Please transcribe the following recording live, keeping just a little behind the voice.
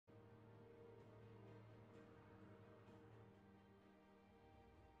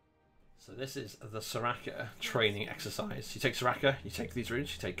So this is the Soraka training exercise. You take Soraka, you take these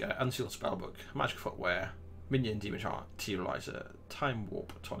runes, you take Unsealed Spellbook, Magic Footwear, Minion Demon Heart, Teorizer, Time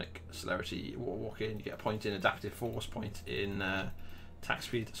Warp, Tonic, Celerity, Walk In, you get a point in Adaptive Force, point in attack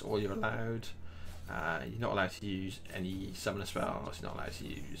speed, that's all you're allowed. You're not allowed to use any summoner spells, you're not allowed to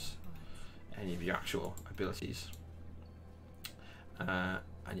use any of your actual abilities. And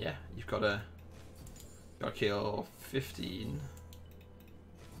yeah, you've got to kill 15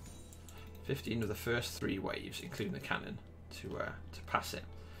 of the first 3 waves, including the cannon, to pass it.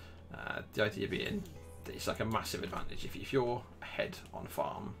 The idea being that it's like a massive advantage. If you're ahead on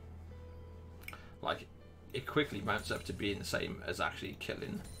farm, like it quickly mounts up to being the same as actually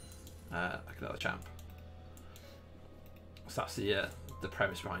killing like another champ. So that's the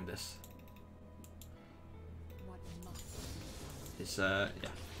premise behind this. It's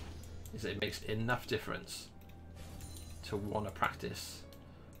it makes enough difference to want to practice.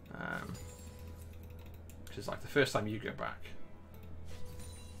 Because like the first time you go back,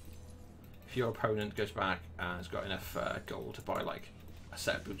 if your opponent goes back and has got enough gold to buy like a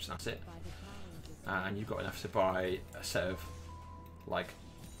set of boots and that's it, and you've got enough to buy a set of like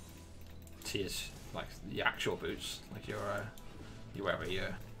tiers, like the actual boots, like your whatever your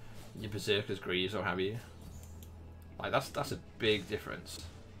Berserker's Greaves or have you, like that's a big difference.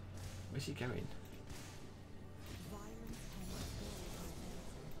 Where's he going?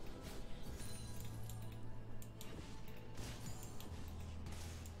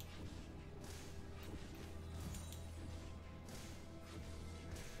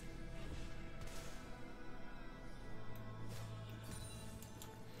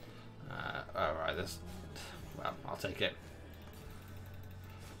 Alright, well, I'll take it.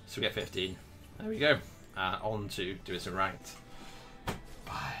 So we get 15. There we go. On to doing some ranked.